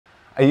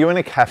Are you in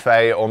a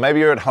cafe, or maybe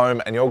you're at home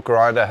and your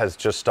grinder has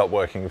just stopped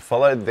working?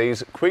 Follow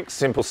these quick,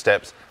 simple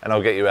steps and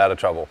I'll get you out of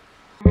trouble.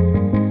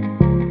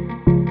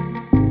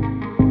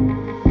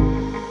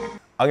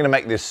 I'm gonna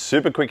make this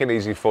super quick and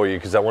easy for you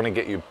because I want to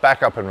get you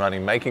back up and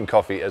running, making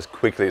coffee as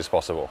quickly as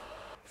possible.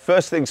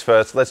 First things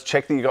first, let's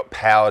check that you got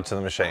power to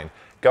the machine.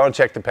 Go and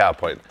check the power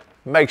point.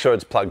 Make sure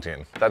it's plugged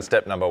in. That's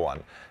step number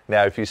one.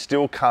 Now, if you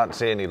still can't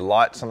see any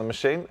lights on the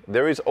machine,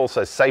 there is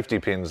also safety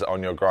pins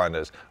on your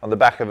grinders. On the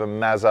back of a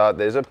Mazda,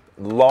 there's a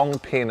long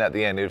pin at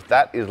the end. If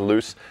that is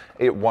loose,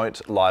 it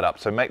won't light up.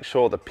 So make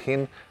sure the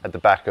pin at the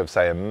back of,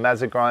 say, a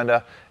Mazda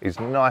grinder is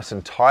nice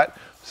and tight.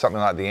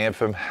 Something like the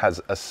Anthem has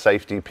a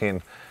safety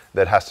pin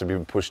that has to be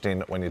pushed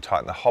in when you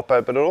tighten the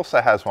hopper, but it also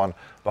has one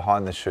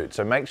behind the chute.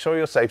 So make sure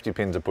your safety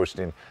pins are pushed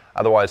in.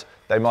 Otherwise,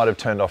 they might have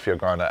turned off your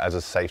grinder as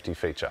a safety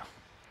feature.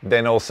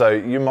 Then also,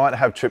 you might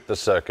have tripped the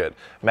circuit.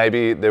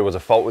 Maybe there was a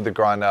fault with the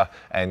grinder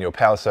and your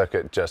power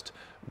circuit just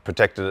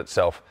protected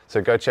itself.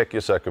 So go check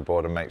your circuit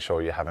board and make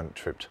sure you haven't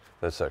tripped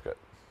the circuit.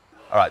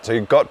 All right, so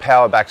you've got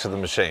power back to the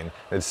machine.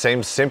 It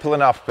seems simple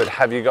enough, but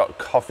have you got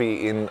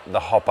coffee in the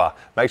hopper?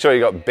 Make sure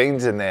you got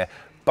beans in there.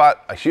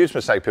 But a huge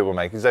mistake people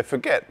make is they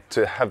forget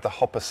to have the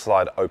hopper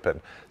slide open.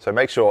 So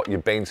make sure your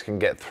beans can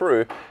get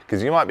through,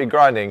 because you might be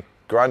grinding,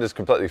 grinder's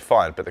completely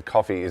fine, but the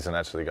coffee isn't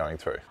actually going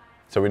through.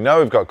 So we know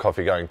we've got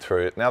coffee going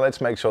through. Now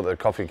let's make sure that the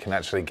coffee can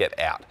actually get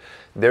out.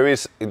 There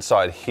is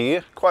inside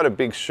here quite a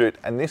big chute,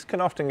 and this can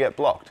often get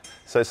blocked.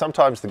 So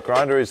sometimes the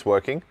grinder is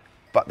working,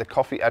 but the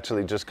coffee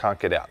actually just can't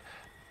get out.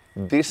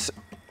 This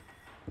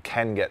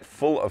can get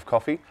full of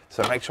coffee,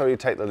 so make sure you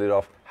take the lid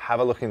off, have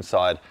a look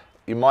inside.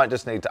 You might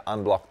just need to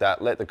unblock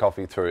that, let the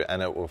coffee through,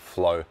 and it will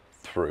flow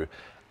through.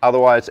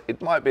 Otherwise,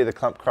 it might be the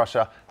clump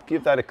crusher.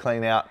 Give that a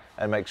clean out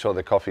and make sure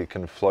the coffee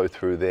can flow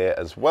through there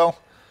as well.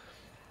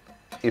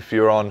 If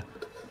you're on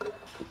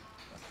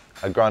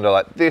a grinder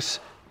like this,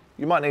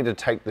 you might need to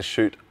take the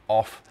chute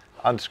off,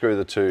 unscrew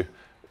the two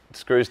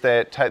screws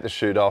there, take the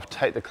chute off,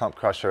 take the clump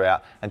crusher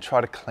out, and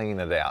try to clean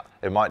it out.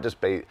 It might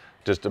just be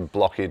a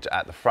blockage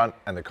at the front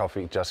and the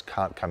coffee just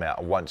can't come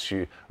out. Once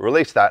you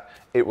release that,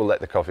 it will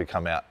let the coffee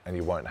come out and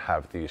you won't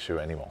have the issue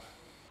anymore.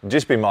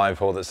 Just be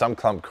mindful that some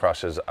clump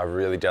crushers are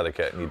really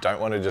delicate and you don't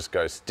want to just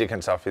go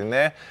sticking stuff in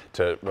there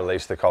to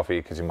release the coffee,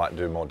 because you might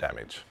do more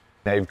damage.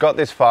 Now you've got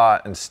this far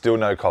and still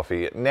no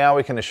coffee. Now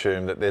we can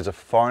assume that there's a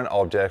foreign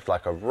object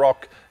like a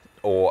rock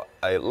or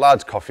a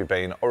large coffee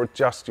bean, or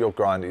just your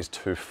grind is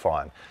too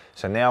fine.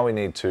 So now we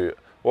need to,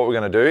 what we're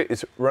going to do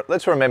is,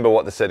 let's remember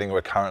what the setting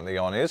we're currently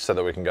on is so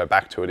that we can go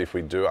back to it if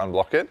we do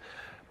unblock it.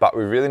 But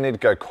we really need to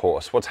go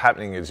coarse. What's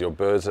happening is your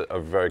burrs are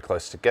very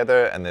close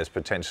together, and there's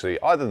potentially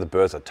either the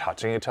burrs are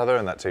touching each other,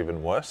 and that's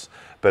even worse,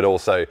 but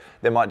also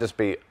there might just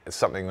be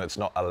something that's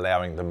not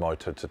allowing the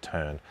motor to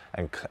turn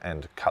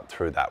and cut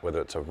through that,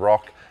 whether it's a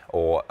rock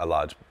or a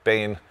large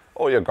bean,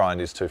 or your grind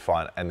is too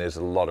fine and there's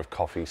a lot of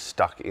coffee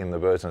stuck in the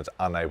burrs and it's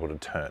unable to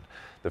turn.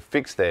 The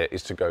fix there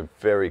is to go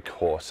very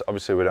coarse.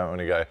 Obviously we don't want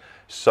to go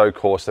so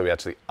coarse that we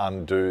actually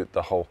undo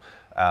the whole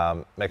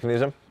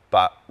mechanism,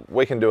 but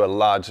we can do a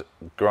large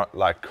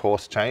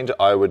coarse change.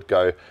 I would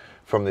go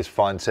from this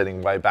fine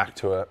setting way back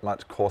to a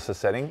much coarser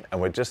setting,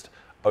 and we're just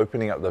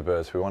opening up the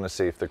burrs. We want to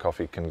see if the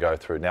coffee can go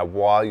through. Now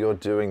while you're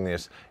doing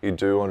this, you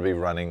do want to be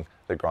running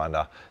the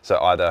grinder. So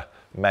either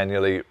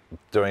manually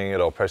doing it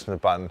or pressing the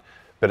button,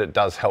 but it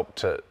does help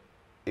to,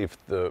 if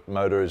the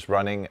motor is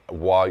running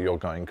while you're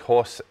going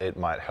coarse, it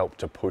might help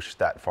to push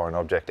that foreign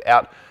object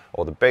out,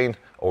 or the bean,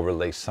 or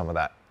release some of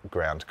that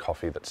ground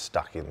coffee that's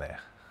stuck in there.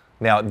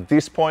 Now at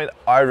this point,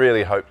 I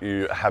really hope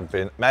you have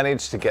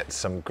managed to get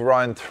some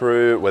grind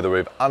through, whether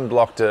we've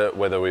unblocked it,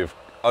 whether we've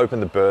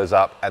opened the burrs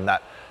up and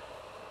that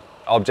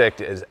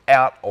object is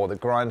out, or the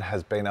grind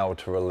has been able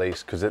to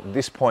release, because at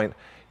this point,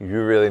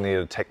 you really need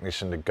a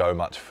technician to go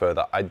much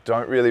further. I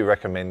don't really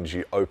recommend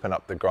you open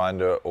up the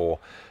grinder or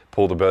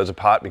pull the burrs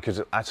apart, because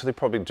it'll actually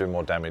probably do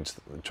more damage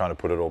trying to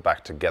put it all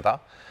back together.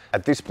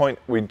 At this point,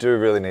 we do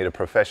really need a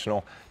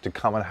professional to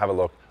come and have a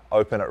look,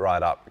 open it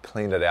right up,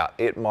 clean it out.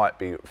 It might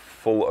be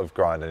full of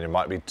grind and it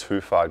might be too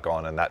far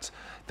gone, and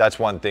that's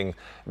one thing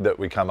that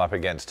we come up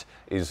against,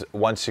 is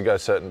once you go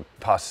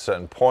past a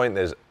certain point,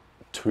 there's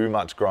too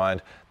much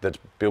grind that's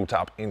built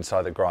up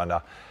inside the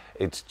grinder.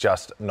 It's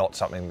just not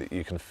something that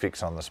you can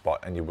fix on the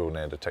spot, and you will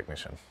need a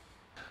technician.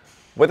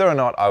 Whether or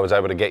not I was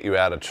able to get you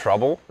out of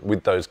trouble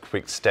with those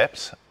quick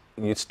steps,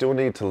 you still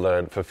need to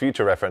learn, for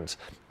future reference,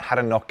 how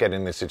to not get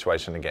in this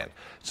situation again.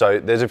 So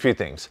there's a few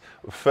things.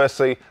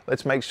 Firstly,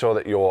 let's make sure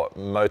that your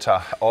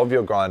motor of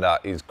your grinder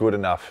is good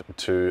enough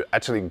to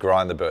actually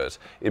grind the burrs.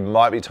 It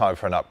might be time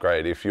for an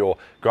upgrade. If your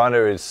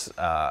grinder is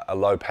a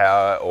low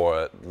power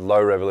or a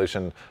low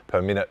revolution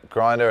per minute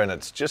grinder and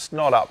it's just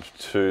not up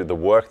to the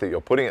work that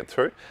you're putting it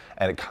through,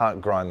 and it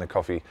can't grind the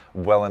coffee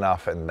well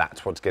enough, and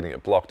that's what's getting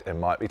it blocked, it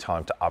might be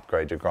time to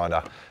upgrade your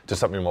grinder to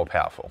something more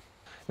powerful.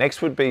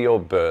 Next would be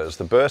your burrs.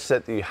 The burr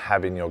set that you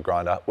have in your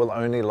grinder will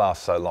only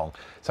last so long.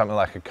 Something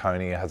like a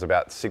Coney has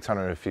about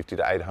 650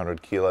 to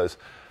 800 kilos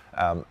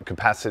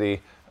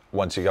capacity.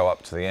 once you go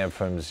up to the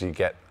amphoms, you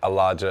get a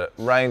larger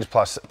range.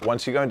 Plus,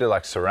 once you go into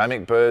like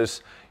ceramic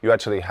burrs, you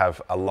actually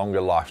have a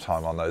longer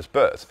lifetime on those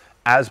burrs.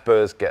 As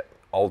burrs get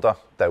older,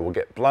 they will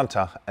get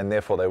blunter, and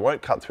therefore they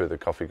won't cut through the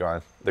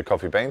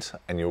coffee beans,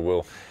 and you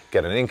will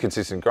get an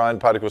inconsistent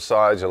grind particle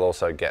size. You'll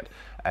also get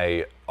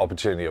a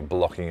opportunity of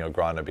blocking your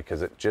grinder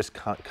because it just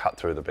can't cut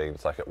through the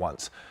beans like it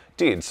once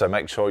did. So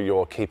make sure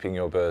you're keeping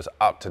your burrs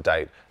up to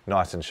date,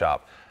 nice and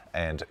sharp,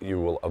 and you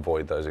will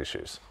avoid those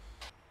issues.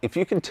 If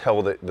you can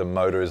tell that the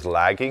motor is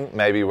lagging,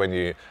 maybe when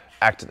you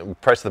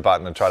press the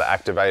button and try to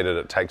activate it,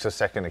 it takes a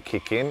second to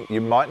kick in,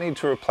 you might need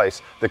to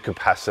replace the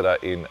capacitor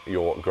in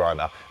your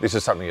grinder. This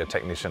is something a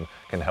technician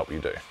can help you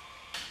do.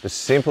 The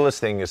simplest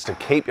thing is to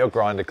keep your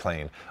grinder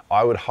clean.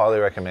 I would highly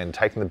recommend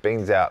taking the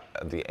beans out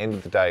at the end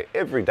of the day,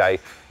 every day,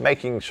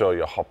 making sure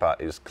your hopper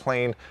is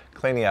clean,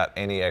 cleaning out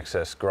any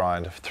excess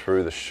grind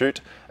through the chute.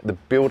 The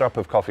buildup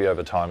of coffee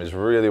over time is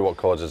really what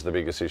causes the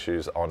biggest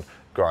issues on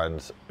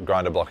grinder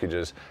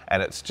blockages,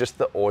 and it's just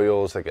the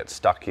oils that get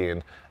stuck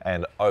in,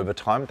 and over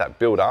time that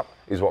build up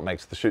is what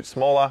makes the chute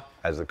smaller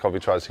as the coffee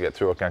tries to get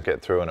through or can't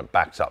get through, and it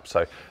backs up.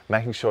 So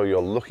making sure you're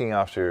looking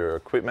after your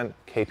equipment,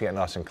 keeping it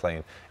nice and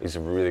clean, is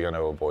really going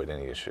to avoid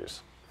any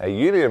issues. Now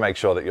you need to make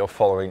sure that you're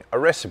following a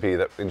recipe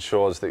that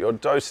ensures that your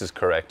dose is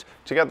correct.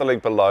 Check out the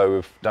link below.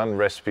 We've done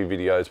recipe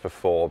videos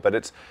before, but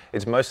it's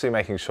mostly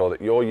making sure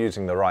that you're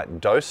using the right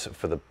dose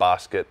for the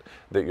basket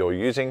that you're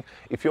using.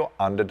 If you're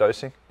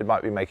underdosing, it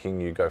might be making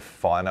you go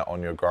finer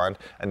on your grind,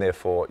 and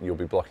therefore you'll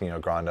be blocking your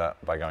grinder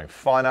by going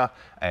finer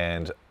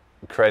and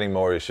creating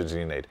more issues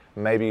than you need.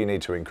 Maybe you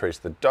need to increase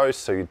the dose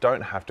so you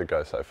don't have to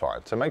go so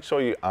fine. So make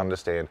sure you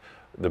understand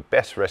the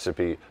best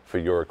recipe for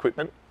your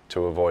equipment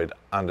to avoid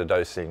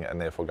underdosing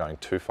and therefore going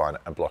too fine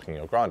and blocking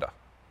your grinder.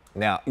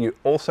 Now, you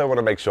also want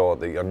to make sure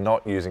that you're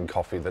not using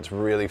coffee that's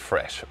really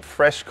fresh.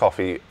 Fresh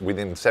coffee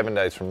within 7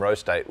 days from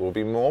roast date will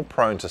be more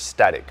prone to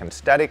static, and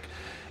static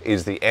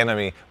is the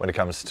enemy when it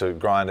comes to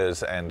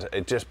grinders, and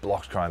it just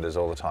blocks grinders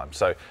all the time.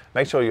 So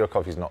make sure your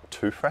coffee's not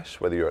too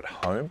fresh, whether you're at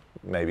home.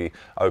 Maybe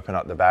open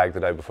up the bag the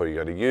day before you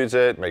go to use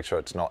it. Make sure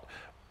it's not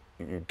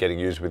getting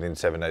used within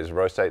 7 days of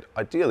roast date.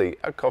 Ideally,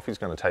 a coffee is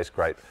going to taste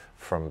great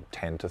from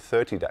 10 to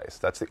 30 days.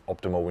 That's the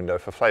optimal window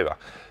for flavor.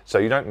 So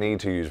you don't need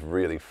to use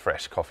really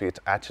fresh coffee.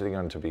 It's actually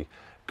going to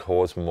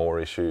cause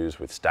more issues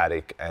with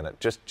static, and it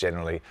just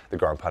generally, the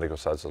grind particle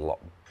size is a lot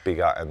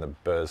bigger and the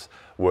burrs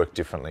work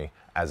differently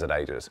as it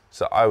ages.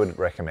 So I would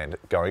recommend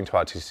going to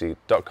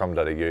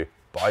rtc.com.au,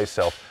 buy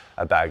yourself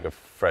a bag of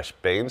fresh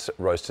beans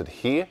roasted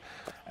here,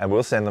 and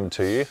we'll send them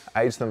to you,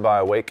 age them by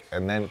a week,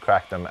 and then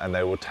crack them, and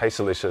they will taste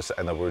delicious,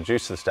 and they will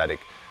reduce the static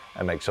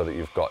and make sure that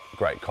you've got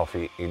great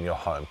coffee in your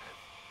home.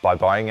 By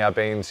buying our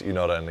beans, you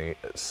not only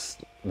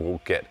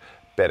will get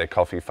better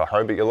coffee for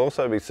home, but you'll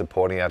also be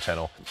supporting our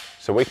channel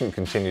so we can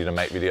continue to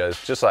make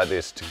videos just like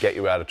this to get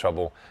you out of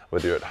trouble,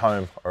 whether you're at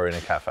home or in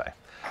a cafe.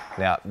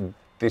 Now,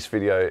 this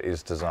video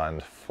is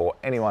designed for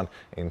anyone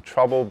in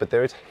trouble, but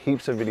there is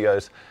heaps of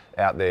videos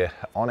out there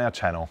on our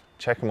channel.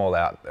 Check them all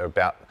out. They're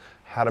about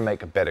how to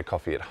make a better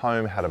coffee at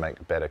home, how to make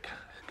a better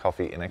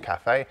coffee in a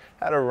cafe,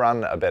 how to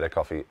run a better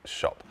coffee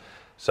shop.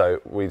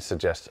 So we'd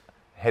suggest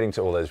heading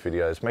to all those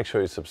videos. Make sure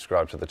you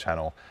subscribe to the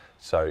channel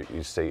so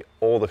you see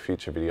all the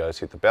future videos.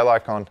 Hit the bell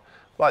icon,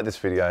 like this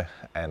video,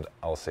 and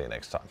I'll see you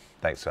next time.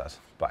 Thanks guys,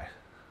 bye.